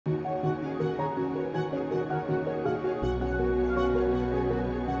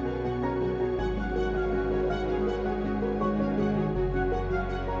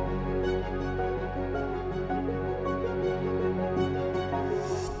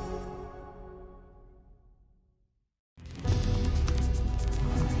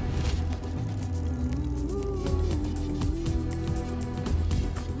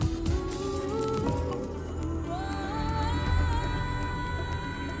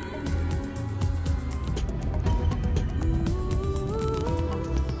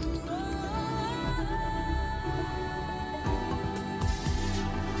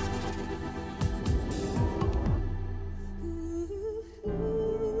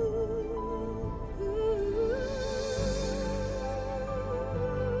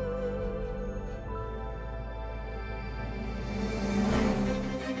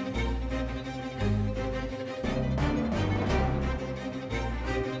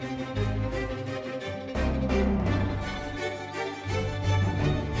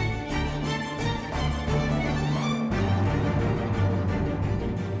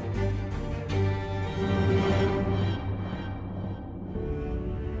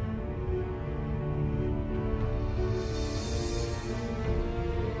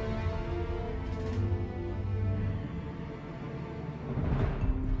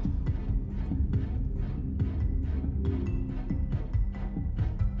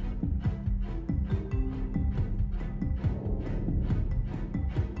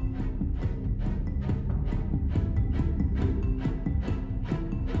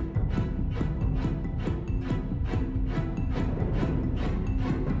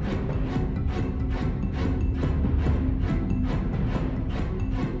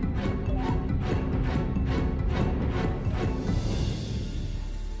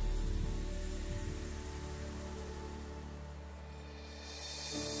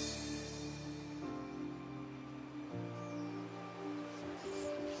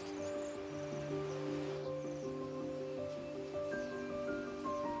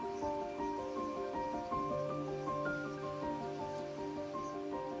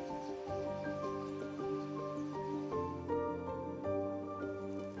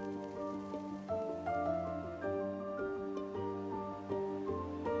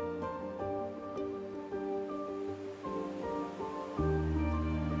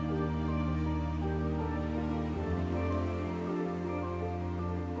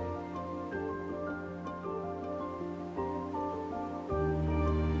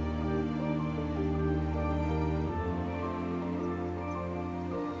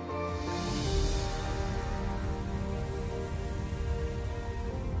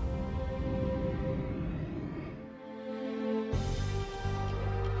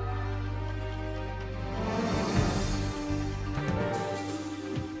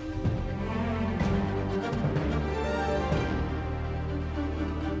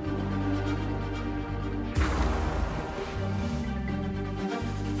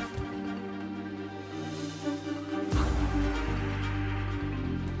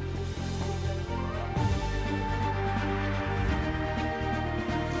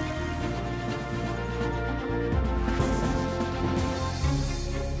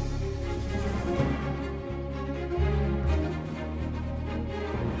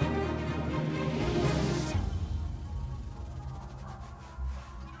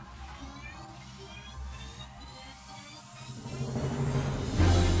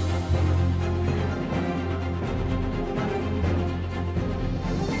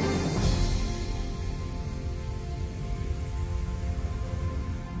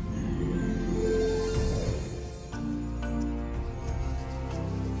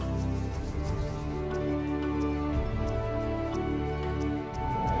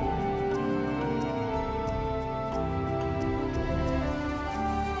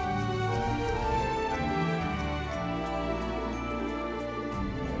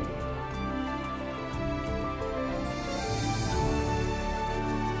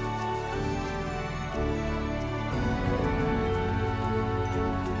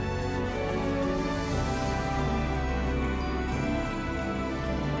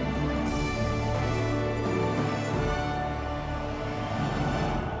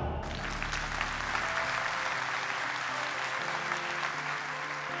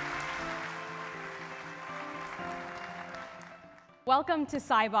Welcome to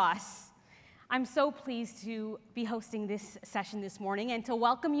Sibos. I'm so pleased to be hosting this session this morning and to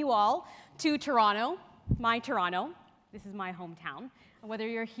welcome you all to Toronto, my Toronto. This is my hometown, whether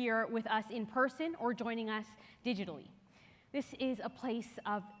you're here with us in person or joining us digitally. This is a place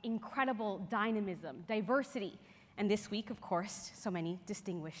of incredible dynamism, diversity, and this week, of course, so many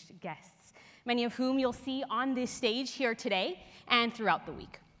distinguished guests, many of whom you'll see on this stage here today and throughout the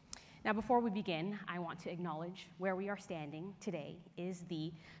week. Now, before we begin, I want to acknowledge where we are standing today is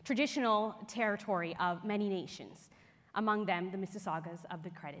the traditional territory of many nations, among them the Mississaugas of the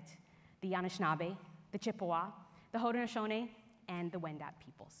Credit, the Anishinaabe, the Chippewa, the Haudenosaunee, and the Wendat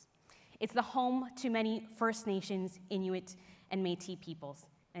peoples. It's the home to many First Nations, Inuit, and Métis peoples,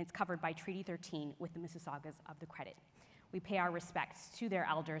 and it's covered by Treaty 13 with the Mississaugas of the Credit. We pay our respects to their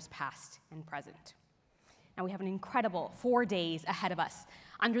elders past and present. Now, we have an incredible 4 days ahead of us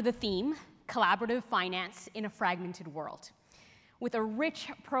under the theme, Collaborative Finance in a Fragmented World. With a rich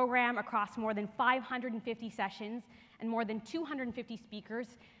program across more than 550 sessions and more than 250 speakers,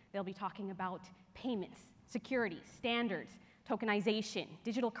 they'll be talking about payments, security, standards, tokenization,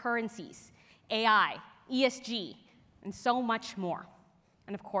 digital currencies, AI, ESG, and so much more.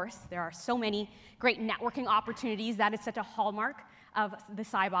 And of course, there are so many great networking opportunities that is such a hallmark of the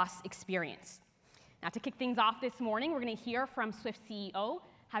Sibos experience. Now, to kick things off this morning, we're going to hear from Swift CEO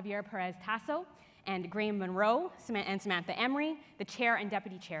Javier Pérez-Tasso and Graeme Munro and Samantha Emery, the chair and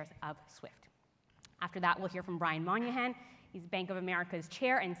deputy chairs of Swift. After that, we'll hear from Brian Moynihan. He's Bank of America's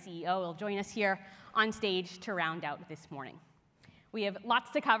chair and CEO. He'll join us here on stage to round out this morning. We have lots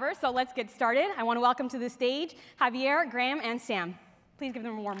to cover, so let's get started. I want to welcome to the stage Javier, Graeme, and Sam. Please give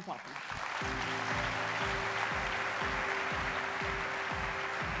them a warm welcome.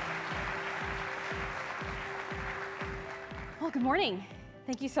 Well, good morning.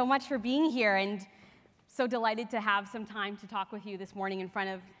 Thank you so much for being here, and so delighted to have some time to talk with you this morning in front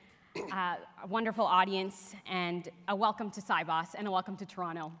of a wonderful audience, and a welcome to Sibos and a welcome to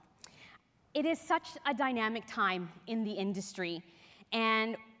Toronto. It is such a dynamic time in the industry,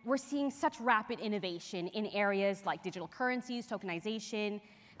 and we're seeing such rapid innovation in areas like digital currencies, tokenization,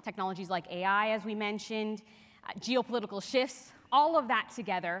 technologies like AI, as we mentioned, geopolitical shifts. All of that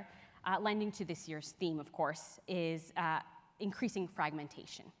together, lending to this year's theme, of course, is increasing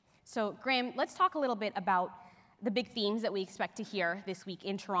fragmentation. So, Graeme, let's talk a little bit about the big themes that we expect to hear this week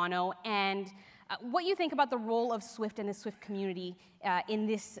in Toronto and what you think about the role of Swift and the Swift community in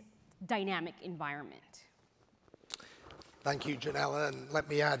this dynamic environment. Thank you, Janella, and let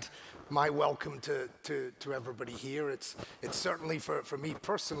me add my welcome to everybody here. It's certainly, for me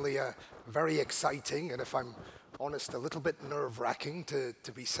personally, very exciting, and if I'm honest, a little bit nerve-wracking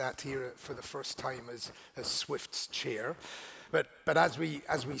to be sat here for the first time as Swift's chair. But as we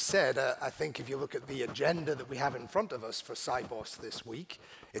said, I think if you look at the agenda that we have in front of us for Sibos this week,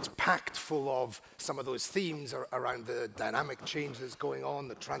 it's packed full of some of those themes around the dynamic change that's going on,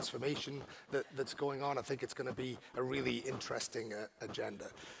 the transformation that's going on. I think it's going to be a really interesting agenda.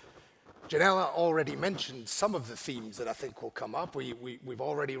 Janella already mentioned some of the themes that I think will come up. We've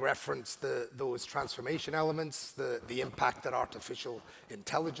already referenced those transformation elements, the impact that artificial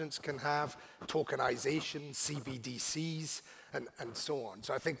intelligence can have, tokenization, CBDCs, and so on.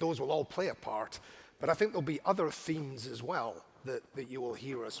 So I think those will all play a part. But I think there'll be other themes as well that you will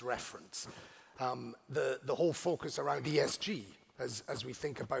hear us reference. The whole focus around ESG, as we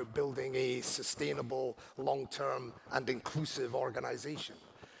think about building a sustainable, long-term, and inclusive organization.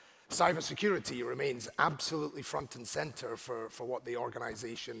 Cybersecurity remains absolutely front and center for what the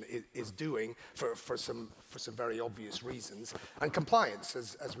organization is doing for some very obvious reasons. And compliance,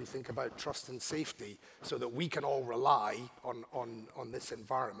 as we think about trust and safety, so that we can all rely on this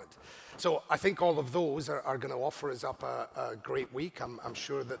environment. So I think all of those are going to offer us up a great week. I'm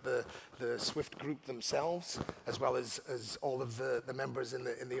sure that the Swift group themselves, as well as all of the members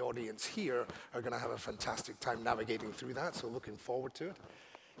in the audience here, are going to have a fantastic time navigating through that, so looking forward to it.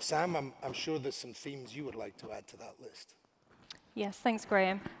 Sam, I'm sure there's some themes you would like to add to that list. Yes, thanks,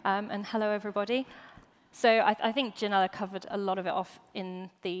 Graeme, and hello, everybody. So I think Janella covered a lot of it off in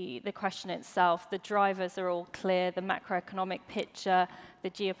the question itself. The drivers are all clear, the macroeconomic picture,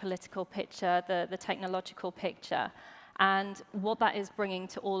 the geopolitical picture, the technological picture, and what that is bringing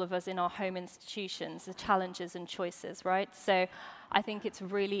to all of us in our home institutions, the challenges and choices, right? So I think it's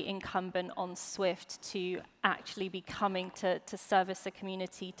really incumbent on Swift to actually be coming to service the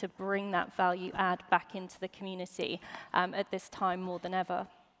community, to bring that value add back into the community at this time more than ever.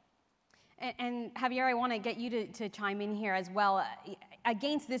 And Javier, I want to get you to chime in here as well.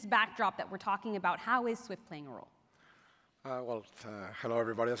 Against this backdrop that we're talking about, how is Swift playing a role? Hello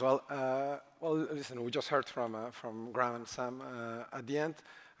everybody as well. Listen, we just heard from Graeme and Sam at the end.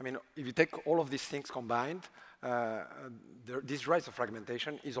 I mean, if you take all of these things combined, this rise of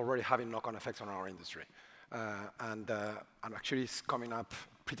fragmentation is already having knock-on effects on our industry. And actually it's coming up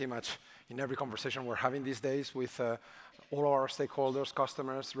pretty much in every conversation we're having these days with all our stakeholders,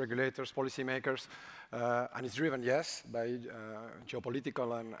 customers, regulators, policymakers. And it's driven, yes, by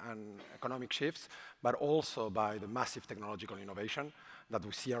geopolitical and economic shifts, but also by the massive technological innovation that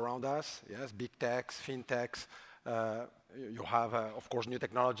we see around us. Yes, big techs, fintechs. You have, of course, new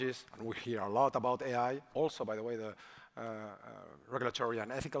technologies, and we hear a lot about AI. Also, by the way, the regulatory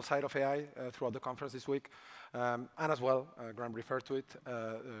and ethical side of AI throughout the conference this week. And as well, Graeme referred to it,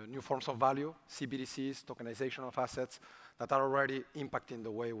 new forms of value, CBDCs, tokenization of assets that are already impacting the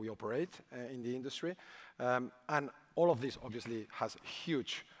way we operate in the industry. And all of this obviously has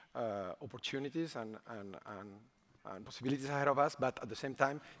huge opportunities and possibilities ahead of us, but at the same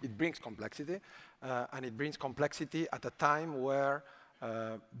time, it brings complexity. And it brings complexity at a time where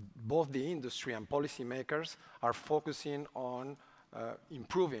both the industry and policymakers are focusing on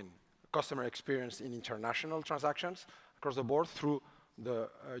improving customer experience in international transactions across the board through the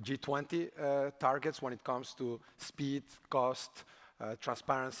G20 targets when it comes to speed, cost,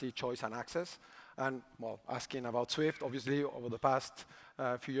 transparency, choice, and access. And, well, asking about SWIFT, obviously, over the past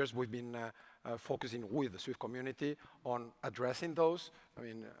few years, we've been focusing with the SWIFT community on addressing those. I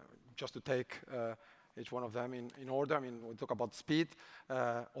mean, just to take each one of them in order, I mean, we talk about speed.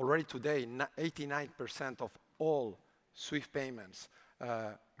 Already today, 89% of all SWIFT payments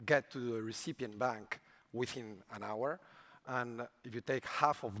get to the recipient bank within an hour. And if you take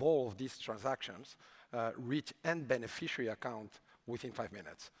half of all of these transactions, reach end beneficiary account within 5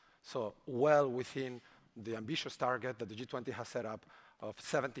 minutes. So well within the ambitious target that the G20 has set up of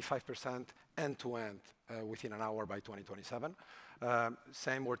 75% end-to-end within an hour by 2027.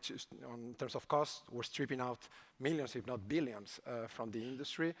 Same in terms of cost, we're stripping out millions, if not billions, from the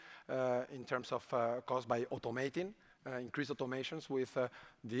industry in terms of cost by automating, increased automations with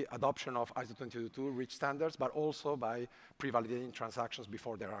the adoption of ISO 222 REACH standards, but also by pre-validating transactions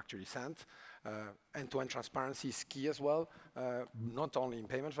before they're actually sent. End-to-end transparency is key as well, not only in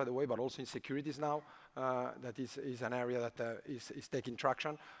payments, by the way, but also in securities now. That is an area that is taking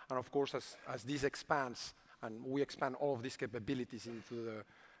traction. And of course, as this expands, and we expand all of these capabilities into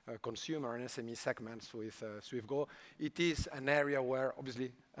the consumer and SME segments with SwiftGo, it is an area where,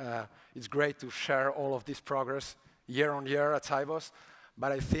 obviously, it's great to share all of this progress year on year at Sibos.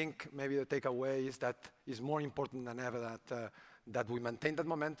 But I think maybe the takeaway is that it's more important than ever that we maintain that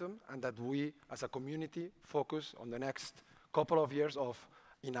momentum and that we, as a community, focus on the next couple of years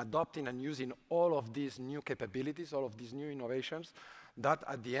in adopting and using all of these new capabilities, all of these new innovations, that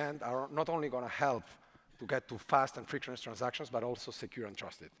at the end are not only going to help to get to fast and frictionless transactions, but also secure and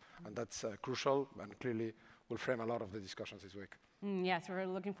trusted. And that's crucial and clearly will frame a lot of the discussions this week. Yes, we're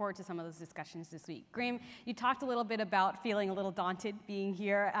looking forward to some of those discussions this week. Graeme, you talked a little bit about feeling a little daunted being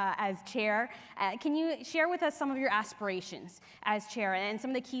here as chair. Can you share with us some of your aspirations as chair and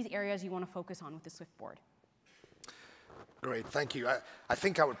some of the key areas you want to focus on with the SWIFT board? Great, thank you. I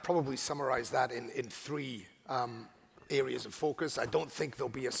think I would probably summarize that in 3 areas of focus. I don't think there'll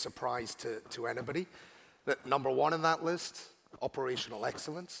be a surprise to anybody. That number 1 in that list, operational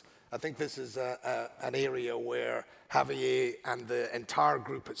excellence. I think this is an area where Javier and the entire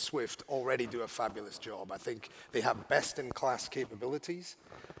group at SWIFT already do a fabulous job. I think they have best-in-class capabilities.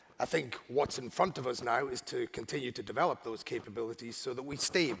 I think what's in front of us now is to continue to develop those capabilities so that we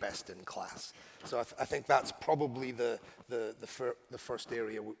stay best in class. So I think that's probably the first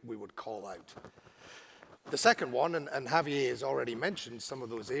area we would call out. The second one, and Javier has already mentioned some of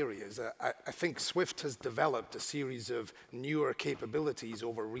those areas, I think SWIFT has developed a series of newer capabilities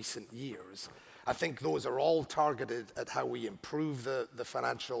over recent years. I think those are all targeted at how we improve the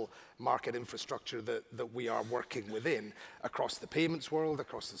financial market infrastructure that we are working within across the payments world,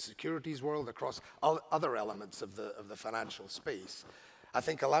 across the securities world, across other elements of the financial space. I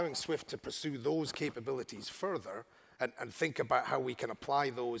think allowing SWIFT to pursue those capabilities further and think about how we can apply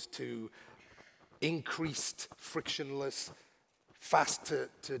those to increased, frictionless, fast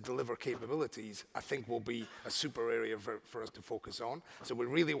to deliver capabilities, I think will be a super area for us to focus on. So we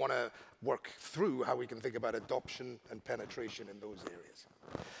really want to work through how we can think about adoption and penetration in those areas.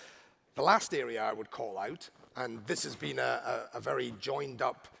 The last area I would call out, and this has been a very joined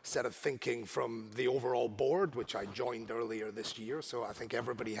up set of thinking from the overall board, which I joined earlier this year, so I think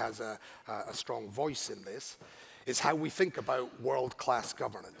everybody has a strong voice in this, is how we think about world-class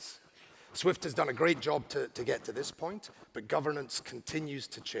governance. SWIFT has done a great job to get to this point, but governance continues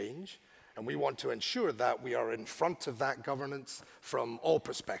to change. And we want to ensure that we are in front of that governance from all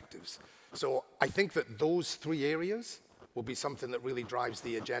perspectives. So I think that those three areas will be something that really drives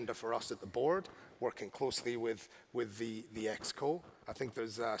the agenda for us at the board, working closely with the ExCo. I think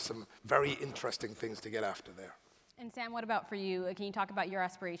there's some very interesting things to get after there. And Sam, what about for you? Can you talk about your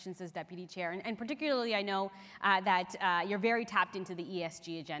aspirations as deputy chair? And particularly, I know that you're very tapped into the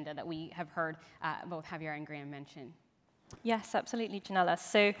ESG agenda that we have heard both Javier and Graeme mention. Yes, absolutely, Janella.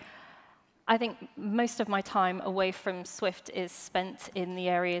 So I think most of my time away from Swift is spent in the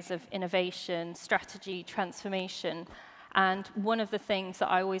areas of innovation, strategy, transformation. And one of the things that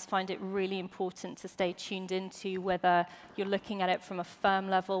I always find it really important to stay tuned into, whether you're looking at it from a firm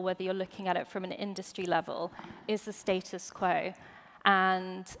level, whether you're looking at it from an industry level, is the status quo.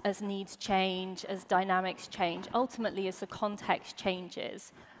 And as needs change, as dynamics change, ultimately as the context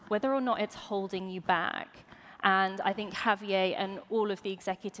changes, whether or not it's holding you back. And I think Javier and all of the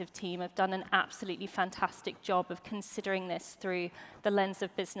executive team have done an absolutely fantastic job of considering this through the lens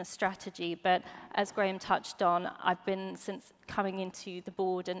of business strategy. But as Graeme touched on, I've been, since coming into the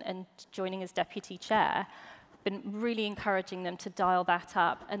board and joining as deputy chair, been really encouraging them to dial that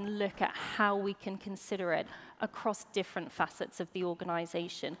up and look at how we can consider it across different facets of the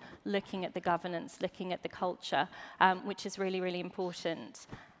organization, looking at the governance, looking at the culture, which is really, really important.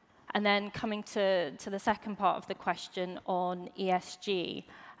 And then coming to the second part of the question on ESG,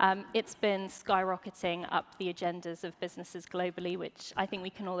 it's been skyrocketing up the agendas of businesses globally, which I think we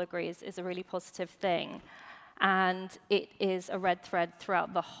can all agree is a really positive thing. And it is a red thread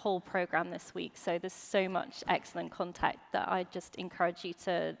throughout the whole program this week. So there's so much excellent content that I just encourage you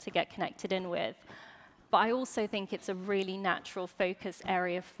to get connected in with. But I also think it's a really natural focus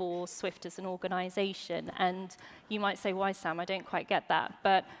area for Swift as an organization. And you might say, why, Sam? I don't quite get that.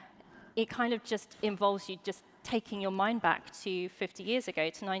 But it kind of just involves you just taking your mind back to 50 years ago,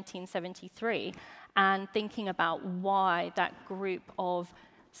 to 1973, and thinking about why that group of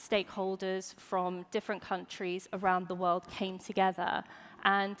stakeholders from different countries around the world came together.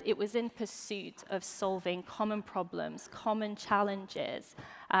 And it was in pursuit of solving common problems, common challenges,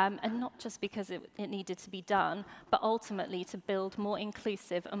 and not just because it needed to be done, but ultimately to build more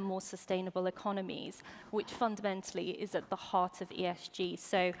inclusive and more sustainable economies, which fundamentally is at the heart of ESG.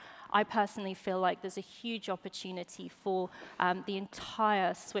 So I personally feel like there's a huge opportunity for the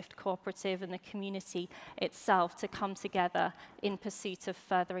entire Swift cooperative and the community itself to come together in pursuit of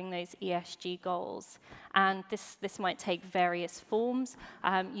furthering those ESG goals. And this might take various forms.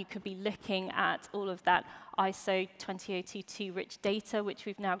 You could be looking at all of that ISO 20022 rich data, which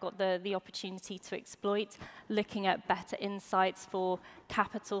we've now got the opportunity to exploit, looking at better insights for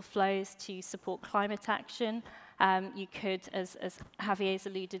capital flows to support climate action. You could, as Javier's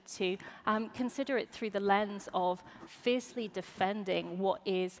alluded to, consider it through the lens of fiercely defending what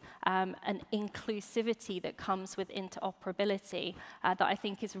is an inclusivity that comes with interoperability that I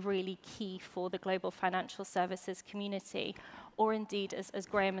think is really key for the global financial services community. Or indeed, as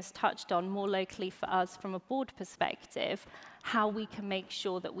Graeme has touched on, more locally for us from a board perspective, how we can make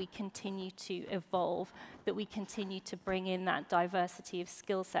sure that we continue to evolve, that we continue to bring in that diversity of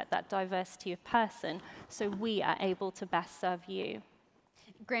skill set, that diversity of person, so we are able to best serve you.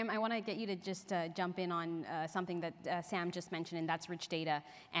 Graeme, I want to get you to just jump in on something that Sam just mentioned, and that's rich data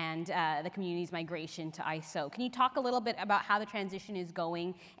and the community's migration to ISO. Can you talk a little bit about how the transition is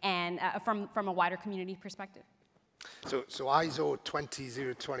going and from a wider community perspective? So ISO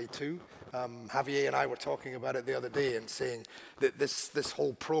 20022, Javier and I were talking about it the other day and saying that this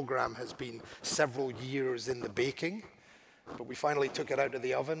whole program has been several years in the baking, but we finally took it out of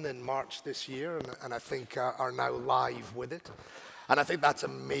the oven in March this year and I think are now live with it. And I think that's a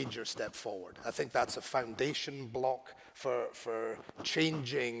major step forward. I think that's a foundation block for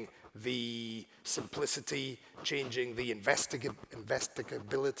changing the simplicity, changing the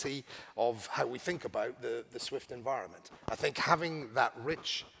investigability of how we think about the Swift environment. I think having that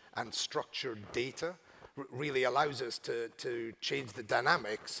rich and structured data really allows us to change the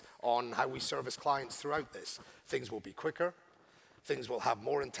dynamics on how we service clients throughout this. Things will be quicker, things will have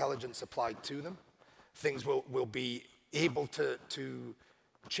more intelligence applied to them, things will be able to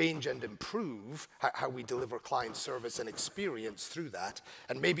change and improve how we deliver client service and experience through that,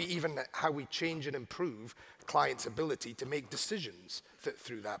 and maybe even how we change and improve clients' ability to make decisions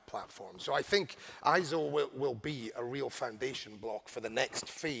through that platform. So I think ISO will be a real foundation block for the next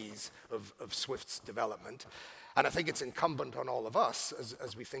phase of Swift's development. And I think it's incumbent on all of us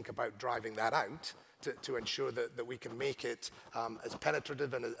as we think about driving that out to ensure that we can make it as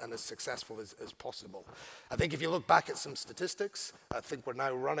penetrative and as successful as possible. I think if you look back at some statistics, I think we're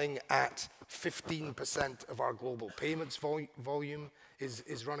now running at 15% of our global payments volume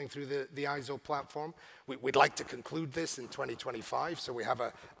is running through the ISO platform. We'd like to conclude this in 2025, so we have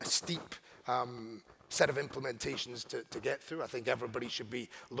a steep set of implementations to get through. I think everybody should be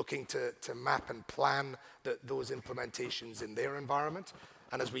looking to map and plan those implementations in their environment.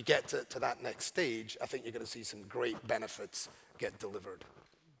 And as we get to that next stage, I think you're going to see some great benefits get delivered.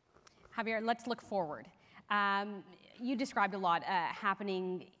 Javier, let's look forward. You described a lot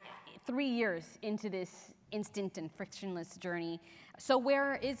happening 3 years into this instant and frictionless journey. So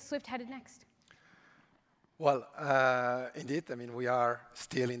where is SWIFT headed next? Well, indeed, I mean, we are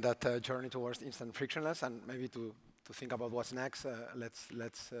still in that journey towards instant frictionless, and maybe to think about what's next, let's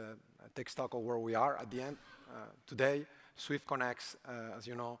take stock of where we are at the end. Today, SWIFT connects, as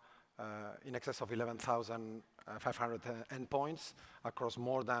you know, in excess of 11,500 endpoints across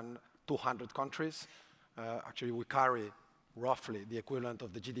more than 200 countries. Actually, we carry roughly the equivalent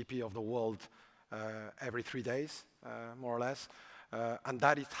of the GDP of the world every 3 days, more or less. And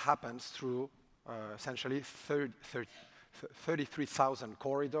that it happens through essentially 33,000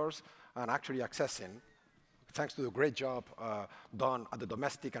 corridors, and actually accessing, thanks to the great job done at the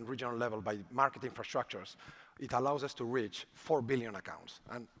domestic and regional level by market infrastructures, it allows us to reach 4 billion accounts.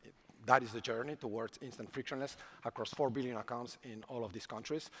 And that is the journey towards instant frictionless across 4 billion accounts in all of these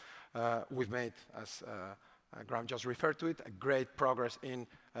countries. We've made, as Graeme just referred to it, a great progress in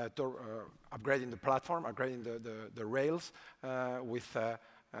upgrading the platform, upgrading the rails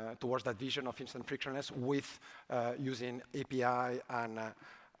towards that vision of instant frictionless with using API and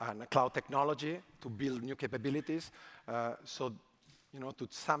cloud technology to build new capabilities. So, you know, to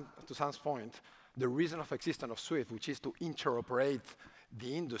Sam's point, the reason of existence of SWIFT, which is to interoperate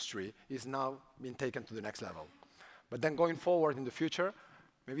the industry, is now being taken to the next level. But then going forward in the future,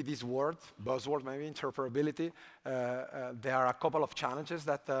 maybe this word, buzzword, maybe interoperability, there are a couple of challenges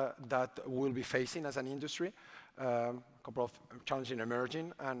that we'll be facing as an industry. A couple of challenges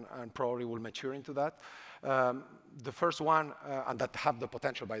emerging and probably will mature into that. The first one, and that have the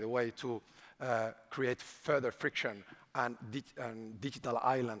potential, by the way, to create further friction and digital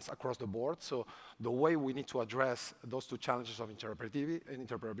islands across the board. So the way we need to address those two challenges of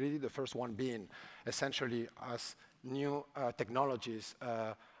interoperability, the first one being essentially as new technologies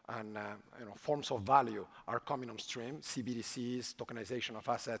and forms of value are coming on stream, CBDCs, tokenization of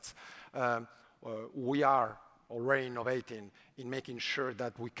assets. We are already innovating in making sure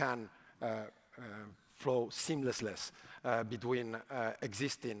that we can flow seamlessly between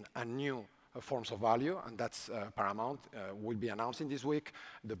existing and new forms of value, and that's paramount. We'll be announcing this week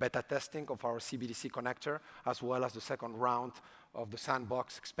the beta testing of our CBDC connector, as well as the second round of the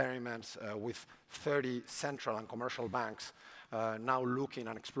sandbox experiments with 30 central and commercial banks now looking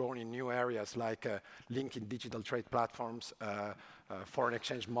and exploring new areas like linking digital trade platforms, foreign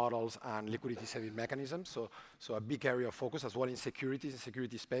exchange models, and liquidity saving mechanisms. So a big area of focus as well in security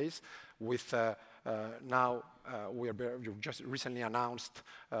space. With now we've just recently announced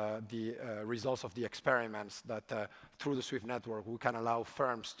the results of the experiments that through the SWIFT network we can allow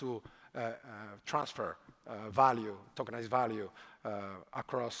firms to transfer value, tokenized value,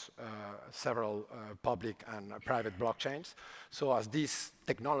 across several public and private blockchains. So as these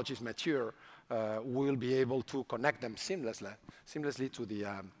technologies mature, we'll be able to connect them seamlessly to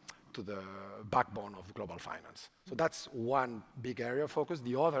the backbone of global finance. So that's one big area of focus.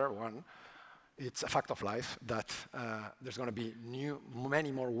 The other one, it's a fact of life that there's going to be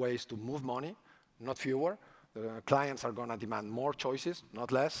many more ways to move money, not fewer. The clients are going to demand more choices,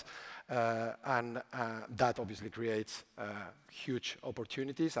 not less, and that obviously creates huge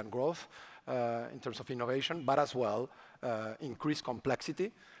opportunities and growth in terms of innovation, but as well increased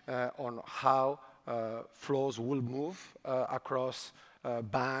complexity on how flows will move across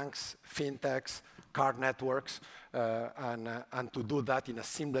banks, fintechs, card networks, and to do that in a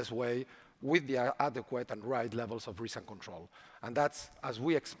seamless way with the adequate and right levels of risk and control. And that's, as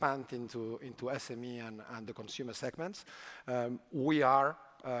we expand into SME and the consumer segments, we are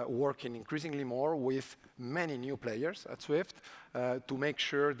working increasingly more with many new players at SWIFT to make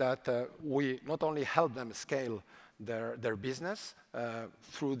sure that we not only help them scale their business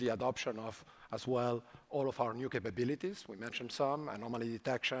through the adoption of, as well, all of our new capabilities. We mentioned some, anomaly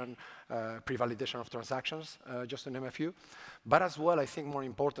detection, pre-validation of transactions, just to name a few. But as well, I think more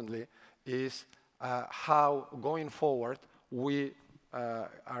importantly, is how going forward we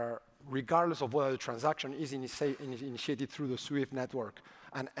are, regardless of whether the transaction is initiated through the SWIFT network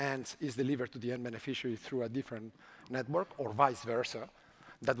and hence is delivered to the end beneficiary through a different network, or vice versa,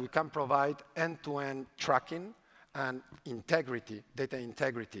 that we can provide end-to-end tracking and integrity, data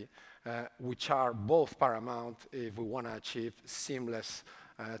integrity, which are both paramount if we want to achieve seamless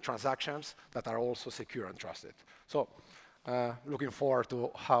transactions that are also secure and trusted. So looking forward to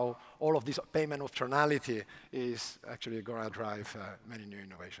how all of this payment optionality is actually going to drive many new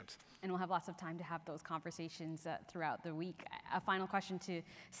innovations. And we'll have lots of time to have those conversations throughout the week. A final question to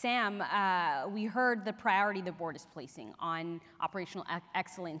Sam. We heard the priority the board is placing on operational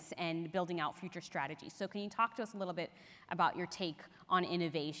excellence and building out future strategies. So can you talk to us a little bit about your take on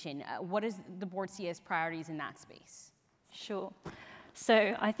innovation? What does the board see as priorities in that space? Sure.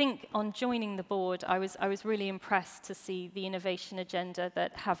 So I think on joining the board, I was really impressed to see the innovation agenda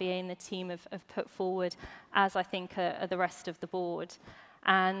that Javier and the team have put forward, as I think are the rest of the board.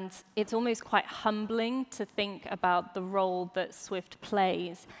 And it's almost quite humbling to think about the role that Swift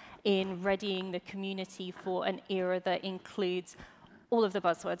plays in readying the community for an era that includes all of the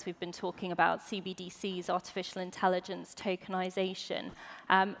buzzwords we've been talking about, CBDCs, artificial intelligence, tokenization,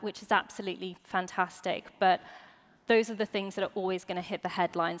 which is absolutely fantastic. But those are the things that are always going to hit the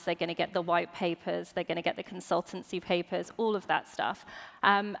headlines. They're going to get the white papers. They're going to get the consultancy papers, all of that stuff.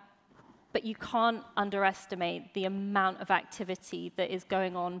 But you can't underestimate the amount of activity that is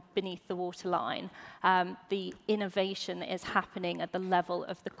going on beneath the waterline, the innovation that is happening at the level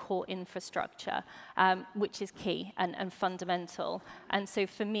of the core infrastructure, which is key and fundamental. And so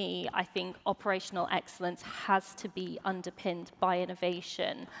for me, I think operational excellence has to be underpinned by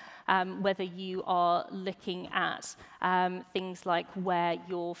innovation. Whether you are looking at things like where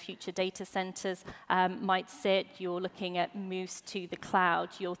your future data centers might sit, you're looking at moves to the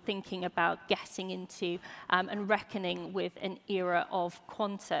cloud, you're thinking about getting into and reckoning with an era of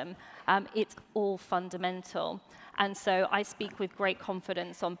quantum, it's all fundamental. And so I speak with great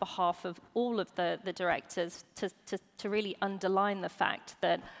confidence on behalf of all of the directors to really underline the fact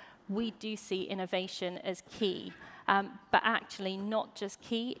that we do see innovation as key. But actually not just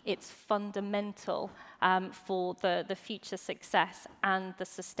key, it's fundamental for the future success and the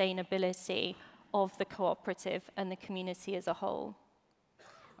sustainability of the cooperative and the community as a whole.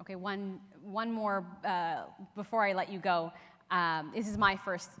 Okay, one more before I let you go. This is my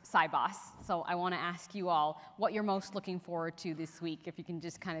first Sibos, so I want to ask you all what you're most looking forward to this week. If you can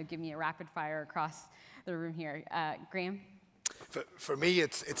just kind of give me a rapid fire across the room here. Graeme? For me,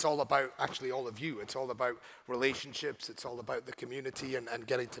 it's all about, actually all of you, it's all about relationships, it's all about the community and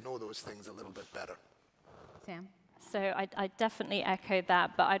getting to know those things a little bit better. Sam? So I definitely echo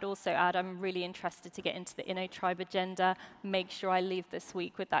that, but I'd also add I'm really interested to get into the InnoTribe agenda, make sure I leave this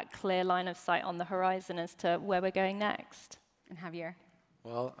week with that clear line of sight on the horizon as to where we're going next. And Javier?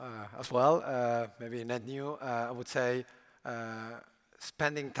 Well, as well, maybe net new, I would say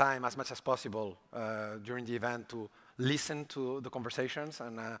spending time as much as possible during the event to listen to the conversations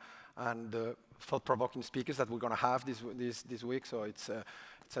and the thought-provoking speakers that we're going to have this week. So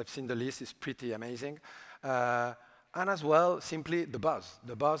I've seen the list, it's pretty amazing. And as well, simply the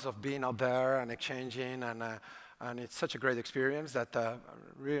buzz of being out there and exchanging, and it's such a great experience that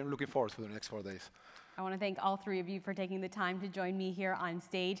really looking forward to the next 4 days. I want to thank all three of you for taking the time to join me here on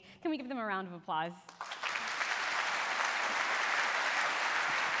stage. Can we give them a round of applause?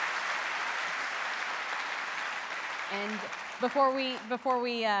 And before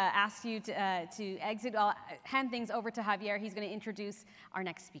we ask you to exit, I'll hand things over to Javier. He's going to introduce our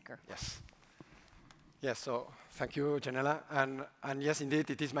next speaker. Yes. Yes, so thank you, Janella. And yes, indeed,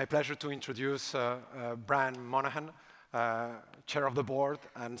 it is my pleasure to introduce Graeme Munro, Chair of the Board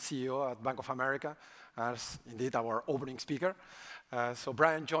and CEO at Bank of America, as indeed our opening speaker. So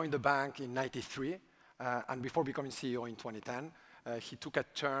Graeme joined the bank in '93, and before becoming CEO in 2010, he took a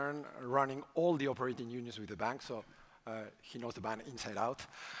turn running all the operating units with the bank, so he knows the bank inside out.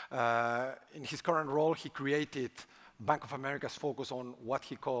 In his current role, he created Bank of America's focus on what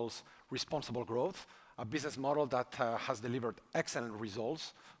he calls responsible growth, a business model that has delivered excellent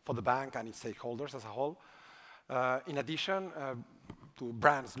results for the bank and its stakeholders as a whole. In addition to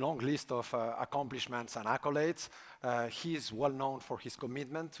Graeme's long list of accomplishments and accolades, he is well known for his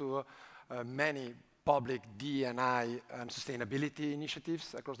commitment to many public D&I and sustainability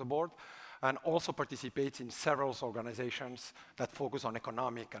initiatives across the board, and also participates in several organizations that focus on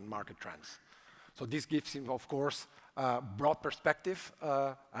economic and market trends. So this gives him, of course, a broad perspective,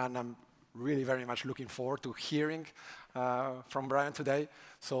 and I'm really very much looking forward to hearing from Graeme today.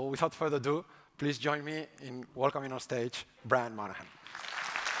 So without further ado, please join me in welcoming on stage Graeme Munro.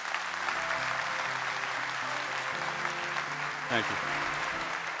 Thank you.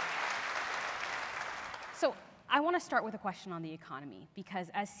 So I want to start with a question on the economy, because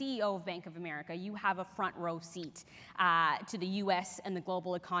as CEO of Bank of America, you have a front row seat to the US and the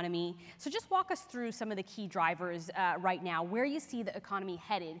global economy. So just walk us through some of the key drivers right now, where you see the economy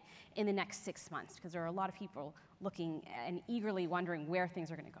headed in the next 6 months, because there are a lot of people looking and eagerly wondering where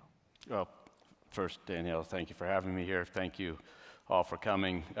things are going to go. Well, first, Danielle, thank you for having me here. Thank you all for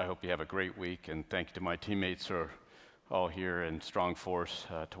coming. I hope you have a great week, and thank you to my teammates who are all here in strong force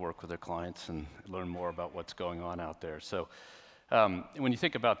to work with their clients and learn more about what's going on out there. So when you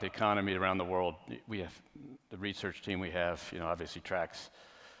think about the economy around the world, we have the research team we have, obviously tracks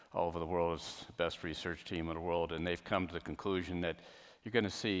all over the world. It's the best research team in the world, and they've come to the conclusion that you're going to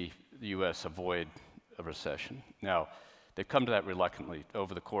see the U.S. avoid a recession. Now, they've come to that reluctantly.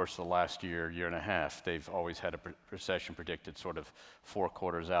 Over the course of the last year and a half, they've always had a recession predicted sort of 4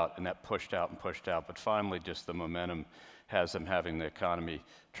 quarters out, and that pushed out and pushed out. But finally, just the momentum has them having the economy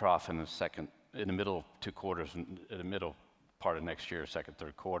trough in the middle 2 quarters, in the middle part of next year, second,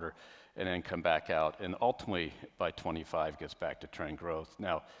 third quarter, and then come back out. And ultimately, by 25, gets back to trend growth.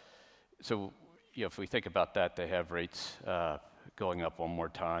 Now, so if we think about that, they have rates going up one more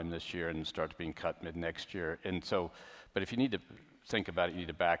time this year and start being cut mid next year. And so, but if you need to think about it, you need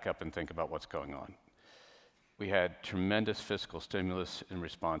to back up and think about what's going on. We had tremendous fiscal stimulus in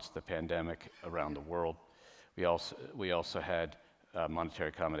response to the pandemic around the world. We also had monetary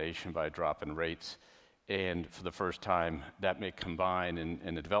accommodation by a drop in rates. And for the first time, that may combine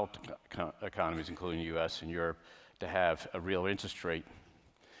in the developed economies, including the US and Europe, to have a real interest rate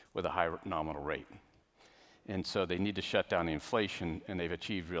with a high nominal rate. And so they need to shut down the inflation, and they've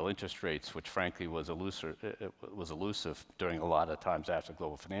achieved real interest rates, which frankly was elusive during a lot of times after the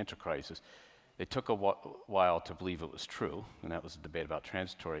global financial crisis. It took a while to believe it was true, and that was a debate about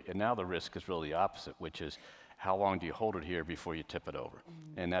transitory. And now the risk is really the opposite, which is how long do you hold it here before you tip it over?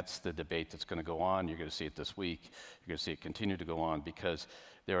 Mm-hmm. And that's the debate that's going to go on. You're going to see it this week. You're going to see it continue to go on because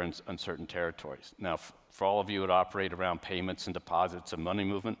they're in uncertain territories. Now, for all of you that operate around payments and deposits and money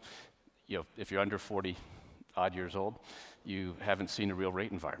movement, if you're under 40-odd years old, you haven't seen a real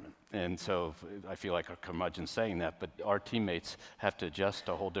rate environment. And so I feel like a curmudgeon saying that, but our teammates have to adjust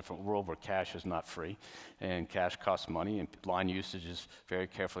to a whole different world where cash is not free, and cash costs money, and line usage is very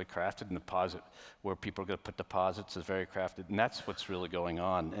carefully crafted, and deposit, where people are going to put deposits, is very crafted, and that's what's really going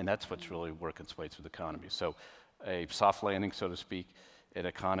on, and that's what's really working its way through the economy. So a soft landing, so to speak, an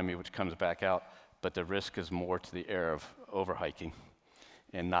economy which comes back out, but the risk is more to the air of overhiking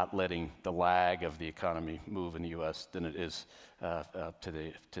and not letting the lag of the economy move in the U.S. than it is to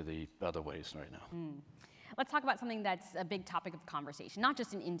the other ways right now. Mm. Let's talk about something that's a big topic of conversation, not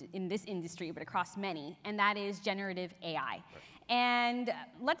just in this industry, but across many, and that is generative AI. Right. And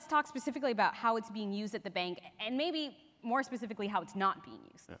let's talk specifically about how it's being used at the bank, and maybe more specifically how it's not being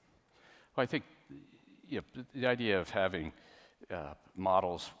used. Yeah. Well, I think the idea of having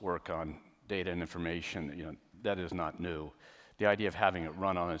models work on data and information, that is not new. The idea of having it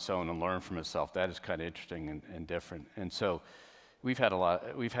run on its own and learn from itself, that is kind of interesting and different. And so we've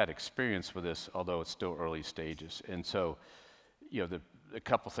had experience with this, although it's still early stages. And so, a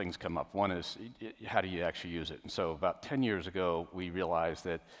couple things come up. One is, how do you actually use it? And so about 10 years ago, we realized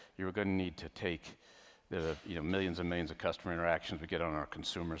that you were going to need to take the millions and millions of customer interactions we get on our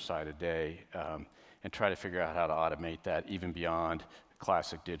consumer side a day and try to figure out how to automate that even beyond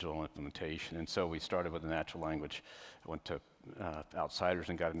classic digital implementation. And so we started with a natural language. I went to Outsiders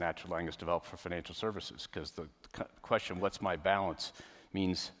and got a natural language developed for financial services, because the question, what's my balance,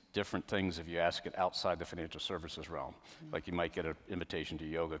 means different things if you ask it outside the financial services realm. Mm-hmm. Like you might get an invitation to a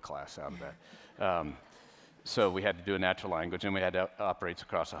yoga class out of that. So we had to do a natural language, and we had to operate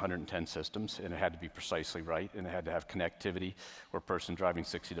across 110 systems, and it had to be precisely right, and it had to have connectivity where a person driving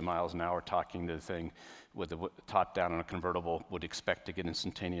 60 miles an hour talking to the thing with the top down on a convertible would expect to get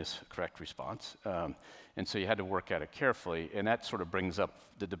instantaneous correct response. And so you had to work at it carefully, and that sort of brings up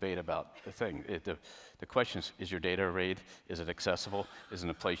the debate about the thing. The question is your data arrayed? Is it accessible? Is it in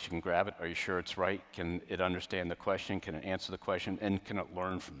a place you can grab it? Are you sure it's right? Can it understand the question? Can it answer the question? And can it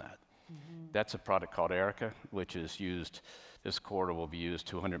learn from that? Mm-hmm. That's a product called Erica, which is used, this quarter will be used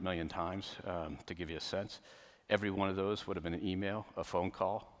 200 million times, to give you a sense. Every one of those would have been an email, a phone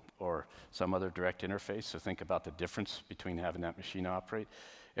call, or some other direct interface. So think about the difference between having that machine operate.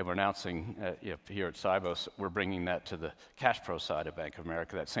 And we're announcing here at Sibos, we're bringing that to the Cash Pro side of Bank of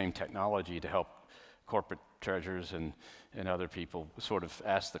America, that same technology to help corporate treasurers and other people sort of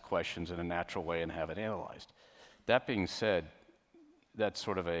ask the questions in a natural way and have it analyzed. That being said, that's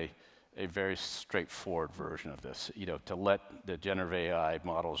sort of a very straightforward version of this. To let the generative AI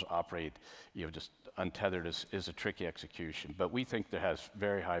models operate, just untethered is a tricky execution. But we think that has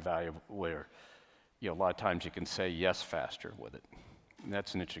very high value where a lot of times you can say yes faster with it. And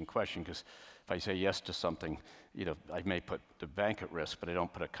that's an interesting question, because if I say yes to something, I may put the bank at risk, but I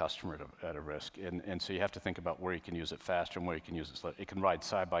don't put a customer at a risk. And so you have to think about where you can use it faster and where you can use it slow. It can ride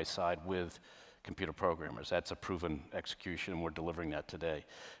side by side with computer programmers. That's a proven execution, and we're delivering that today,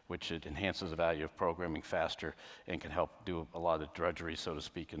 which it enhances the value of programming faster and can help do a lot of the drudgery, so to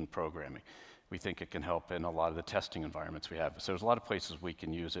speak, in programming. We think it can help in a lot of the testing environments we have. So there's a lot of places we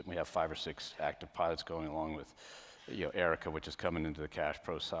can use it, and we have 5 or 6 active pilots going along with Erica, which is coming into the cash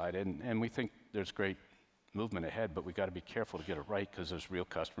pro side. And we think there's great movement ahead, but we've got to be careful to get it right, because there's real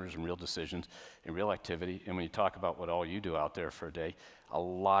customers and real decisions and real activity. And when you talk about what all you do out there for a day, a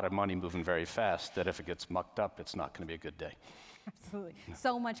lot of money moving very fast, that if it gets mucked up, it's not going to be a good day. Absolutely.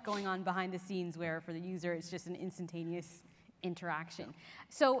 So much going on behind the scenes where for the user it's just an instantaneous interaction.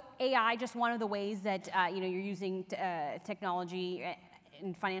 So AI, just one of the ways that you're using technology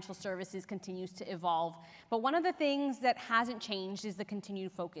in financial services continues to evolve. But one of the things that hasn't changed is the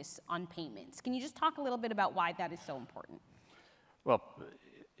continued focus on payments. Can you just talk a little bit about why that is so important? Well,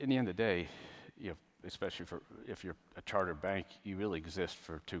 in the end of the day, especially if you're a chartered bank, you really exist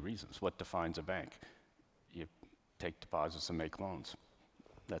for 2 reasons. What defines a bank? You take deposits and make loans.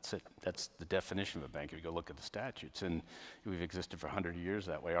 That's it. That's the definition of a bank. If you go look at the statutes, and we've existed for 100 years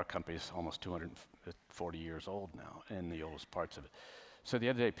that way. Our company's almost 240 years old now, and the oldest parts of it. So at the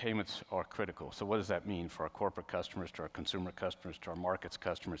end of the day, payments are critical. So what does that mean for our corporate customers, to our consumer customers, to our markets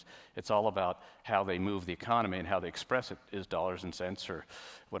customers? It's all about how they move the economy, and how they express it is dollars and cents or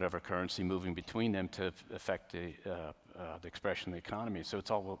whatever currency moving between them to affect the expression of the economy. So it's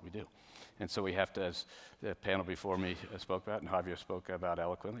all what we do. And so we have to, as the panel before me spoke about, and Javier spoke about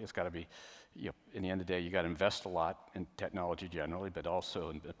eloquently, it's got to be, in the end of the day, you got to invest a lot in technology generally, but also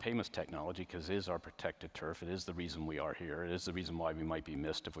in the payments technology, because it is our protected turf. It is the reason we are here. It is the reason why we might be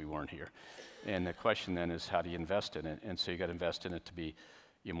missed if we weren't here. And the question then is, how do you invest in it? And so you got to invest in it to be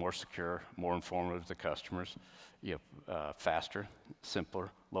more secure, more informative to the customers, faster,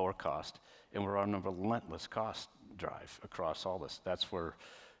 simpler, lower cost. And we're on a relentless cost drive across all this. That's where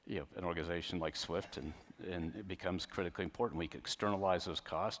an organization like SWIFT and it becomes critically important. We can externalize those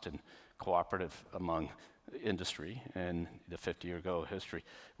costs, and cooperative among industry, and the 50-year history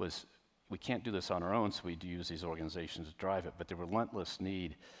was, we can't do this on our own, so we do use these organizations to drive it. But the relentless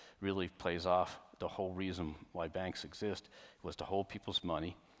need really plays off the whole reason why banks exist, was to hold people's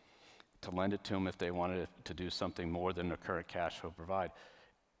money, to lend it to them if they wanted to do something more than their current cash flow provide,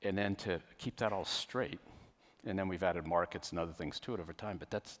 and then to keep that all straight. And then we've added markets and other things to it over time,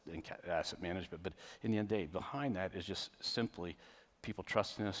 but that's in asset management. But in the end of the day, behind that is just simply people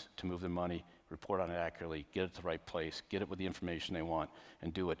trusting us to move their money, report on it accurately, get it to the right place, get it with the information they want,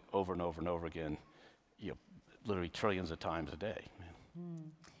 and do it over and over and over again, literally trillions of times a day.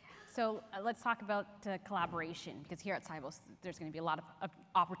 So let's talk about collaboration, because here at Sibos, there's going to be a lot of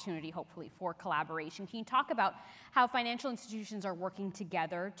opportunity, hopefully, for collaboration. Can you talk about how financial institutions are working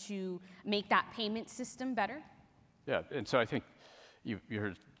together to make that payment system better? Yeah, and so I think you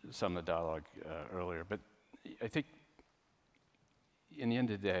heard some of the dialogue earlier, but I think in the end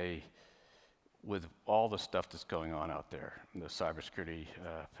of the day, with all the stuff that's going on out there, the cybersecurity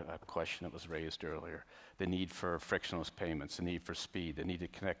question that was raised earlier, the need for frictionless payments, the need for speed, the need to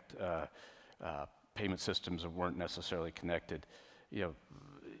connect payment systems that weren't necessarily connected,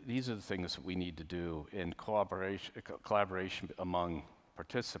 these are the things that we need to do. In collaboration among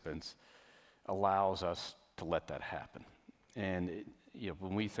participants allows us to let that happen. And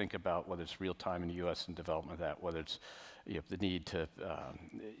when we think about whether it's real time in the U.S. and development of that, whether it's the need to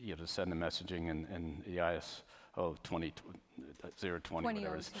to send the messaging and the ISO 020,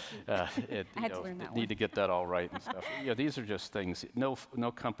 whatever it is, need to get that all right and stuff. These are just things. No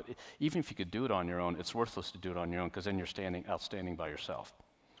company, even if you could do it on your own, it's worthless to do it on your own, because then you're outstanding by yourself.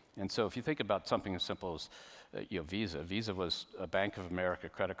 And so if you think about something as simple as Visa. Visa was a Bank of America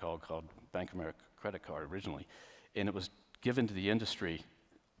credit card called Bank of America credit card originally, and it was given to the industry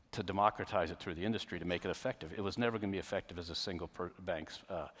to democratize it through the industry to make it effective. It was never going to be effective as a single bank's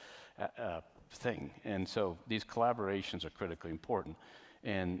thing. And so these collaborations are critically important.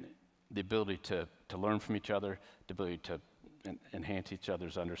 And the ability to learn from each other, the ability to enhance each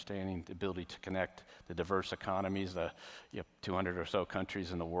other's understanding, the ability to connect the diverse economies, the 200 or so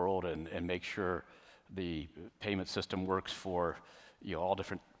countries in the world, and make sure the payment system works for all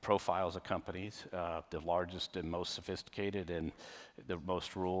different profiles of companies, the largest and most sophisticated, and the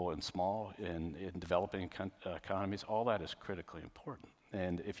most rural and small, in developing economies. All that is critically important.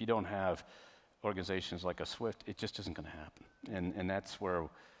 And if you don't have organizations like a SWIFT, it just isn't going to happen. And that's where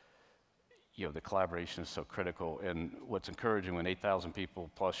the collaboration is so critical. And what's encouraging when 8,000 people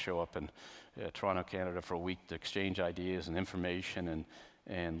plus show up in Toronto, Canada for a week to exchange ideas and information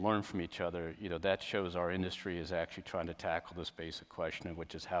and learn from each other, that shows our industry is actually trying to tackle this basic question,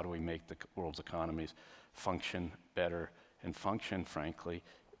 which is how do we make the world's economies function better and function, frankly,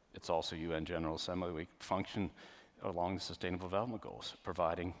 it's also UN General Assembly Week, function along the Sustainable Development Goals,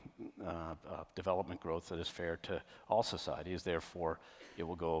 providing development growth that is fair to all societies. Therefore, it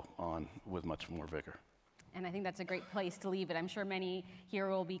will go on with much more vigor. And I think that's a great place to leave it. I'm sure many here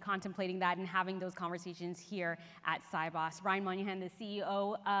will be contemplating that and having those conversations here at Sibos. Graeme Munro, the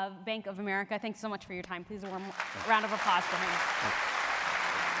CEO of Bank of America, thanks so much for your time. Please a warm round of applause for him.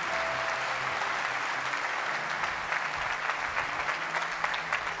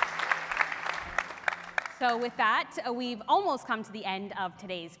 So with that, we've almost come to the end of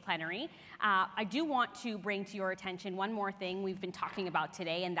today's plenary. I do want to bring to your attention one more thing we've been talking about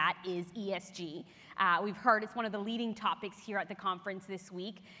today, and that is ESG. We've heard it's one of the leading topics here at the conference this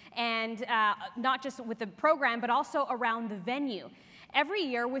week, and not just with the program, but also around the venue. Every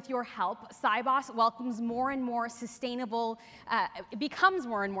year, with your help, Sibos welcomes more and more sustainable, becomes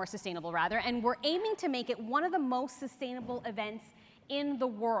more and more sustainable, rather, and we're aiming to make it one of the most sustainable events in the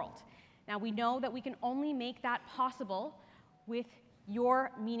world. Now, we know that we can only make that possible with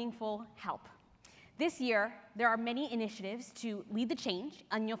your meaningful help. This year, there are many initiatives to lead the change,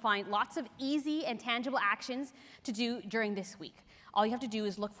 and you'll find lots of easy and tangible actions to do during this week. All you have to do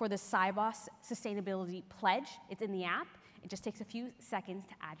is look for the Sibos Sustainability Pledge. It's in the app. It just takes a few seconds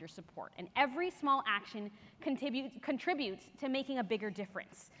to add your support. And every small action contributes to making a bigger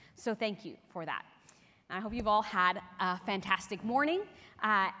difference. So thank you for that. I hope you've all had a fantastic morning.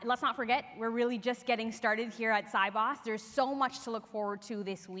 Let's not forget, we're really just getting started here at Sibos. There's so much to look forward to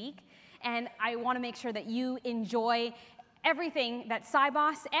this week. And I want to make sure that you enjoy everything that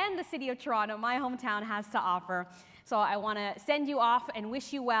Sibos and the City of Toronto, my hometown, has to offer. So I want to send you off and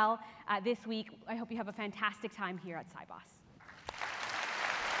wish you well this week. I hope you have a fantastic time here at Sibos.